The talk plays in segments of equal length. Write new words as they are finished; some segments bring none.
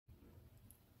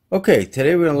Okay,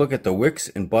 today we're going to look at the Wicks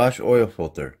and Bosch oil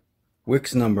filter.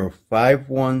 Wicks number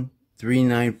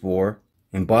 51394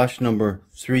 and Bosch number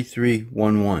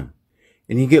 3311.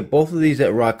 And you get both of these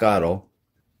at Rock Auto.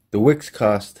 The Wicks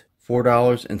cost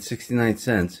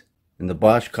 $4.69 and the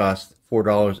Bosch cost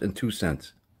 $4.02.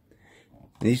 And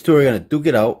these two are going to duke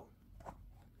it out.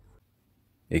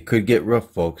 It could get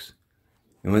rough, folks.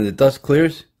 And when the dust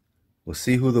clears, we'll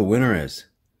see who the winner is.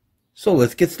 So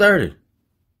let's get started.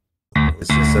 It's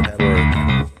just a for you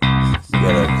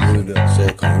gotta glue the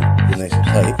silicone, get nice and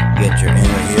tight, get your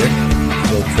inlet here,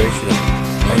 filtration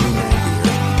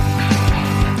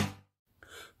right here.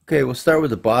 Okay, we'll start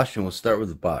with the Bosch and we'll start with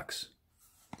the box.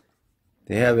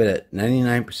 They have it at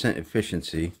 99%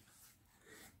 efficiency,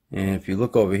 and if you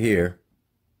look over here,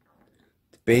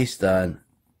 it's based on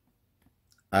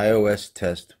iOS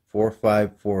test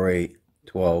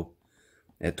 454812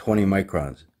 at 20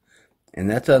 microns, and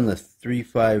that's on the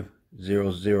 3500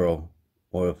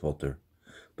 oil filter.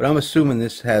 But I'm assuming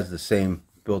this has the same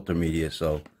filter media,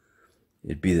 so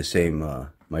it'd be the same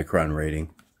micron rating.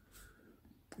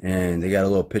 And they got a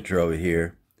little picture over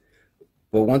here.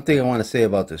 But one thing I want to say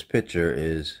about this picture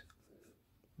is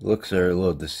looks are a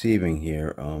little deceiving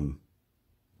here.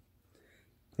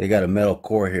 They got a metal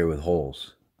core here with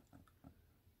holes,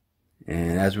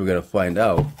 and as we're going to find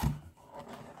out,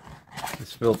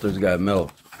 this filter's got a metal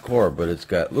core, but it's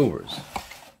got louvers.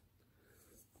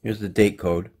 Here's the date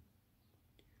code,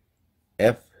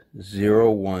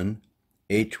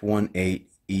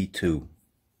 F01H18E2.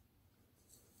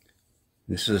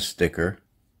 This is a sticker,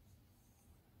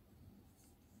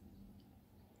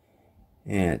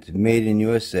 and it's made in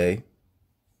USA.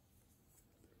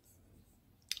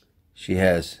 She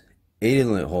has 8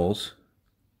 inlet holes,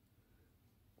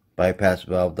 bypass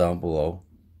valve down below,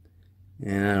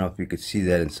 and I don't know if you could see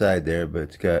that inside there, but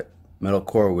it's got metal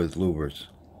core with louvers.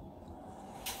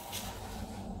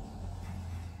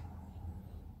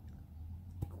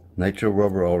 Nitro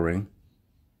rubber O-ring.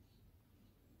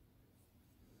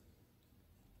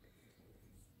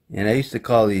 And I used to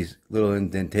call these little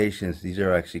indentations, these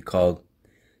are actually called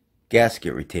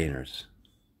gasket retainers,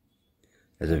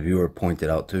 as a viewer pointed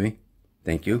out to me.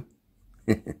 Thank you.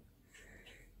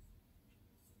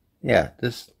 Yeah,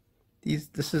 this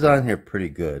is on here pretty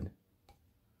good.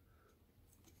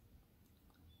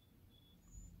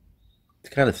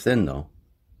 It's kind of thin though.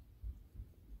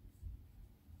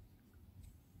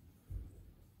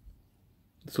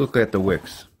 Let's look at the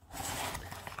Wicks.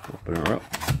 Open her up.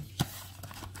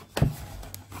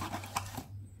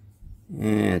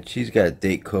 And she's got a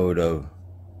date code of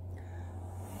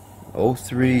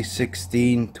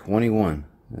 03/16/21.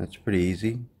 That's pretty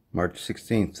easy. March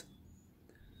 16th.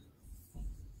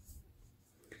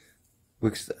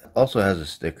 Wicks also has a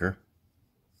sticker.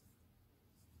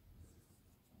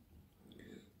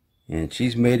 And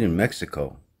she's made in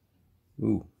Mexico.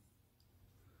 Ooh.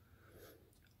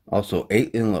 Also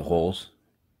 8 inlet holes,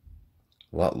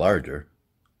 a lot larger.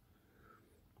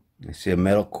 I see a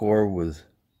metal core with,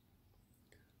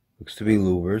 looks to be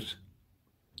louvers,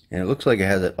 and it looks like it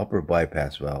has an upper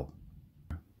bypass valve.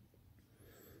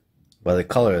 By the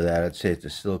color of that, I'd say it's a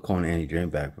silicone anti-drain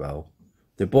back valve.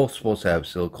 They're both supposed to have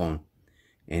silicone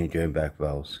anti-drain back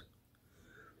valves.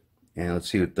 And let's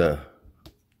see what the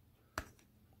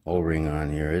O-ring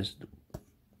on here is.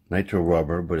 Nitro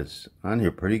rubber, but it's on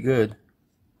here pretty good.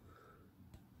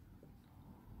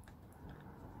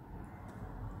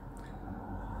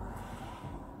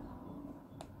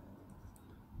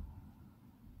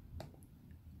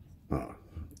 Oh,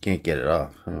 can't get it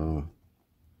off. You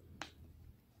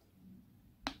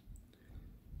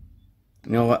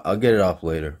know what? I'll get it off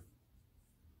later.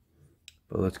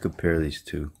 But let's compare these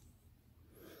two.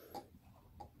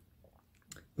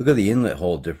 Look at the inlet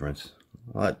hole difference.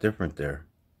 A lot different there.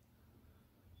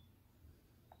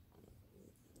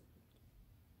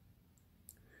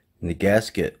 And the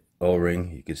gasket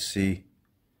O-ring, you can see,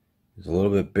 is a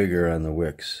little bit bigger on the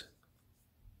Wicks.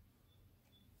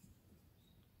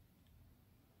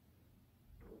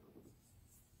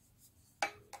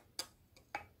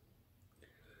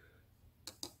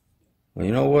 Well,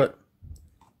 you know what?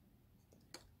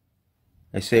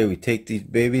 I say we take these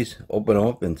babies, open them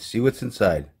up, and see what's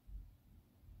inside.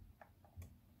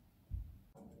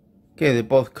 Okay, they're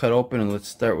both cut open, and let's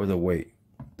start with the weight.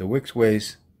 The Wicks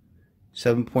weighs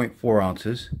 7.4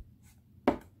 ounces,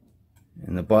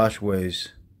 and the Bosch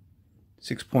weighs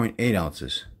 6.8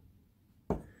 ounces.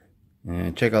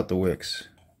 And check out the Wicks.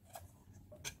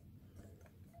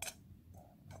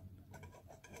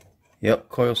 Yep,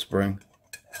 coil spring.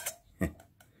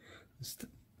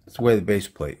 Let's weigh the base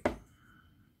plate.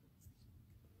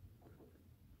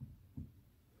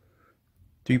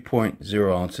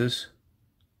 3.0 ounces.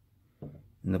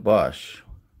 And the Bosch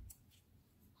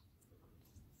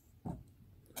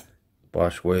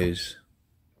weighs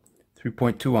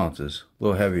 3.2 ounces, a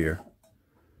little heavier.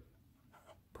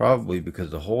 Probably because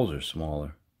the holes are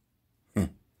smaller.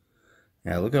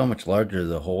 Yeah, look at how much larger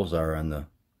the holes are on the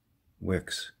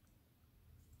Wicks.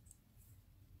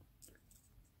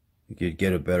 You could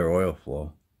get a better oil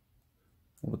flow.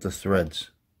 With the threads.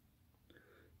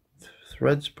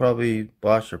 Threads probably,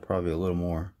 Bosch are probably a little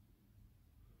more.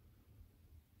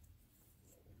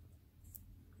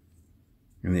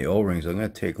 And the O-rings, I'm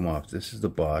going to take them off. This is the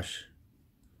Bosch.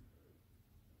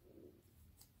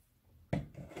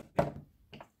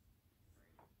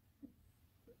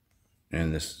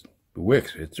 And this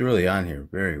Wicks, it's really on here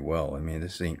very well. I mean,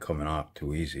 this ain't coming off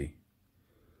too easy.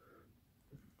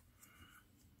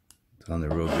 It's on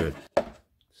there real good.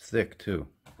 It's thick too.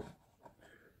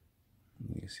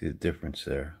 You can see the difference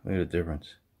there. Look at the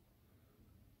difference.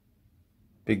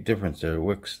 Big difference there.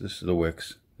 Wicks. This is the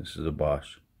Wicks. This is the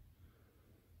Bosch.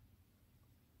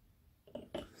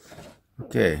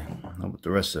 Okay, how about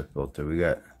the rest of the filter? We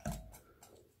got,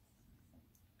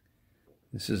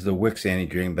 this is the Wicks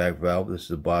anti-drain back valve. This is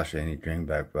the Bosch anti-drain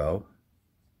back valve.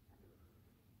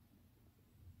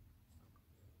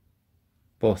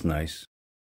 Both nice.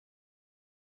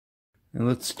 And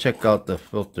let's check out the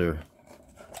filter.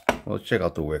 Well, let's check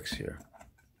out the Wicks here.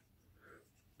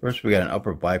 First, we got an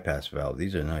upper bypass valve.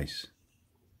 These are nice.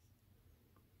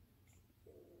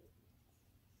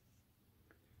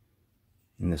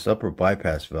 And this upper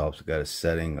bypass valve's got a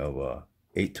setting of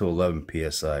 8 to 11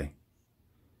 psi.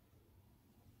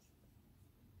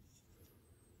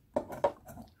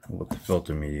 With the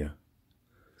filter media,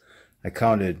 I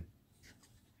counted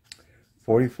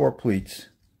 44 pleats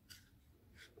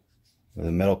with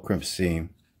a metal crimp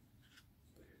seam,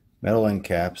 metal end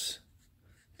caps.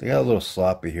 They got a little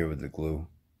sloppy here with the glue.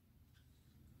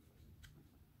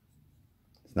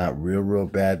 It's not real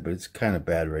bad, but it's kind of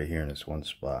bad right here in this one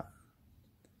spot.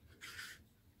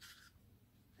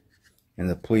 And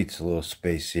the pleats, a little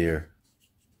space here.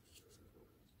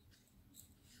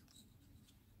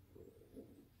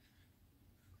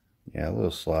 Yeah, a little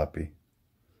sloppy.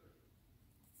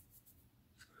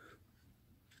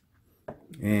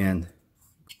 And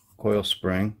coil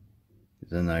spring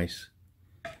is a nice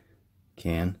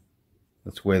can.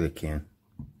 Let's weigh the can.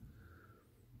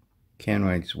 Can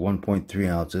weighs 1.3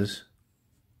 ounces.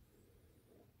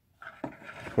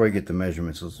 Before I get the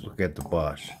measurements, let's look at the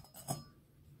Bosch.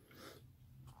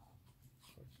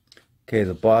 Okay,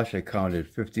 the Bosch, I counted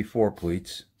 54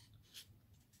 pleats,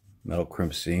 metal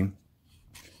crimp seam.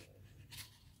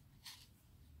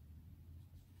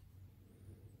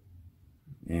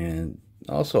 And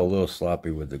also a little sloppy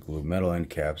with the glue, metal end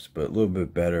caps, but a little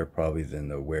bit better probably than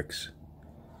the Wicks.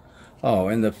 Oh,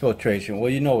 and the filtration. Well,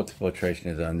 you know what the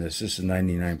filtration is on this. This is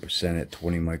 99% at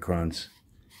 20 microns.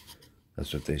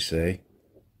 That's what they say.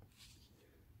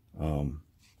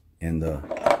 And the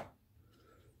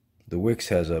Wicks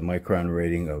has a micron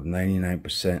rating of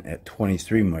 99% at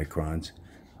 23 microns.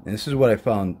 And this is what I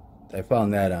found. I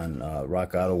found that on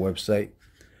Rock Auto website.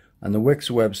 On the Wicks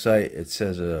website, it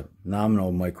says a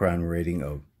nominal micron rating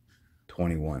of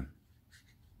 21.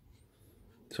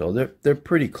 So they're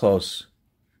pretty close.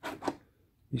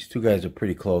 These two guys are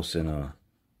pretty close in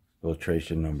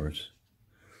filtration numbers.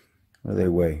 What do they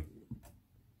weigh?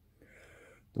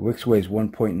 The Wicks weighs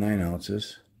 1.9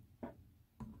 ounces.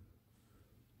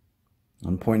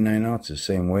 1.9 ounces,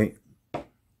 same weight. The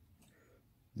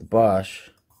Bosch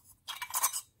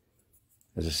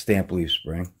has a stamp leaf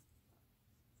spring.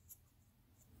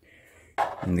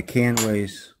 And the can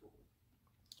weighs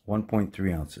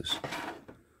 1.3 ounces.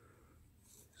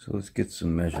 So let's get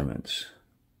some measurements.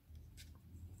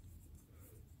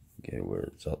 Okay, where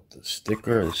it's out the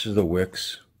sticker. This is the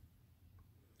Wicks.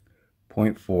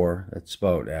 0.4, that's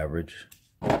about average.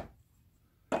 And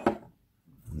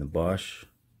the Bosch,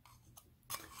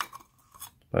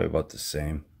 probably about the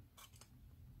same.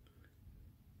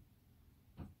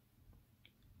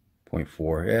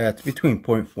 0.4, yeah, it's between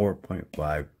 0.4 and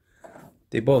 0.5.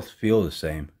 They both feel the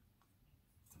same.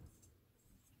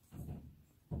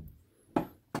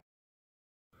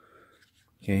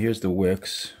 Okay, here's the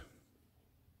Wicks.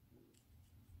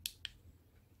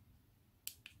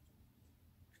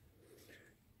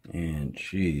 And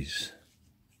geez,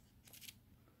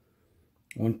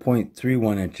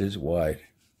 1.31 inches wide,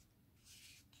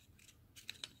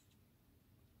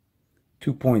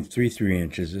 2.33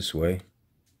 inches this way,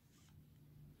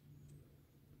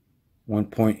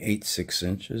 1.86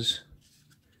 inches,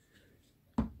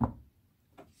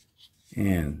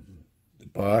 and the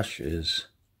Bosch is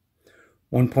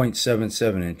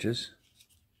 1.77 inches,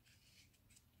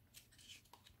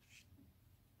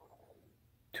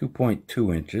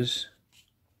 2.2 inches,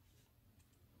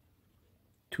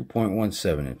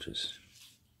 2.17 inches.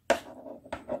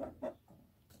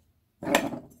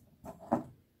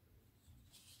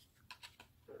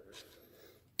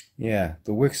 Yeah,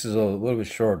 the Wicks is a little bit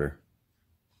shorter.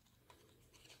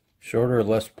 Shorter,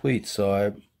 less pleats, so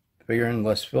I'm figuring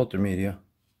less filter media.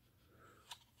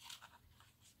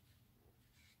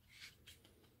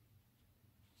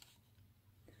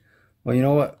 Well, you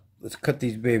know what? Let's cut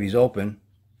these babies open,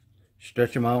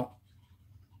 stretch them out,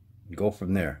 and go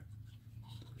from there.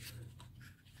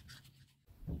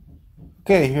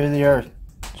 Okay, here they are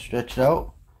stretched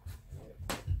out.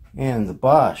 And the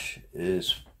Bosch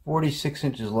is 46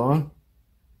 inches long.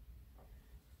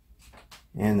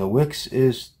 And the Wicks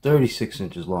is 36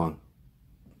 inches long.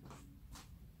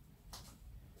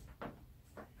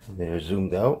 They're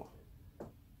zoomed out.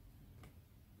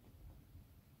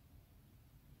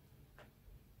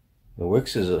 The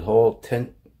Wicks is a whole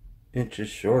 10 inches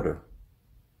shorter.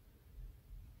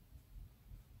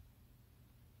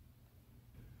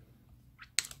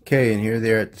 Okay, and here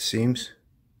they are at the seams.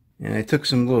 And I took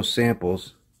some little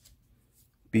samples,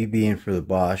 B being for the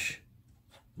Bosch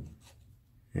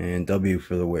and W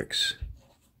for the Wicks.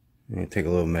 I'm going to take a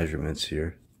little measurements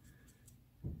here.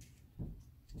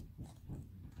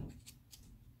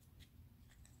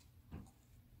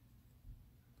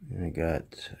 And I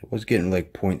was getting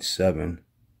like 0.7,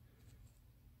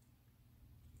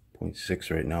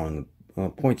 0.6 right now on the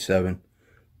 0.7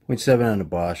 on the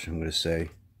Bosch, I'm going to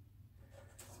say.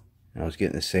 And I was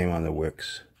getting the same on the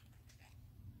Wicks.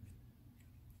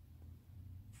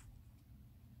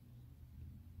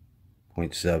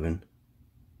 0.7.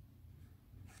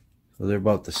 So they're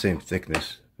about the same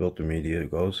thickness, filter media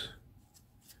goes.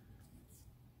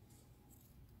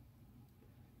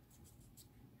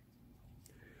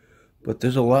 But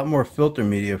there's a lot more filter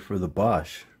media for the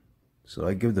Bosch. So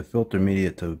I give the filter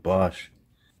media to the Bosch.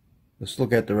 Let's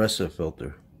look at the rest of the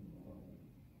filter.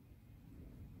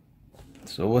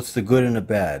 So what's the good and the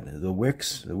bad? The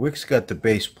Wicks got the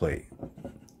base plate.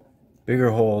 Bigger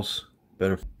holes,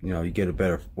 better, you get a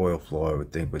better oil flow, I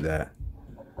would think, with that.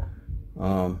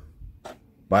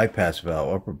 Bypass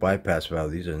valve, upper bypass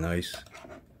valve, these are nice.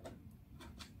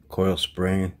 Coil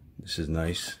spring, this is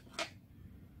nice.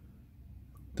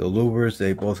 The louvers,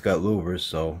 they both got louvers,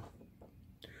 so.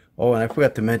 Oh, and I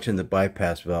forgot to mention the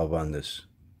bypass valve on this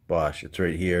Bosch. It's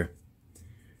right here.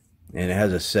 And it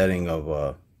has a setting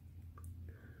of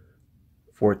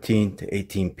 14 to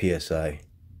 18 psi.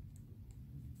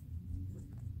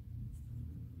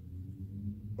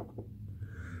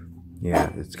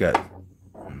 Yeah, it's got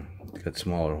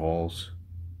smaller holes.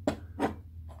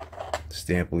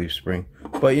 Stamp leaf spring.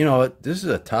 But this is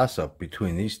a toss-up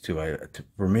between these two.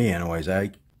 For me, anyways,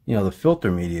 the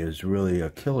filter media is really a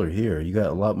killer here. You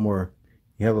have a lot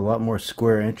more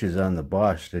square inches on the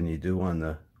Bosch than you do on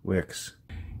the Wicks.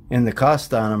 And the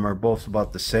cost on them are both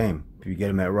about the same. If you get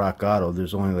them at Rock Auto,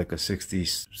 there's only like a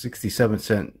 67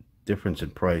 cent difference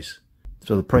in price.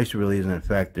 So the price really isn't a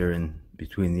factor in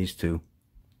between these two.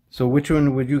 So which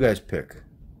one would you guys pick?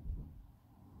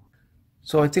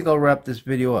 So I think I'll wrap this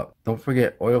video up. Don't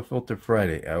forget Oil Filter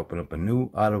Friday. I open up a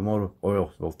new automotive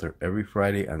oil filter every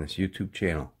Friday on this YouTube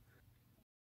channel.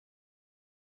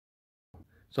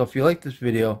 So if you like this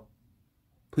video,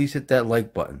 please hit that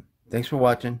like button. Thanks for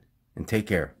watching and take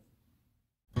care.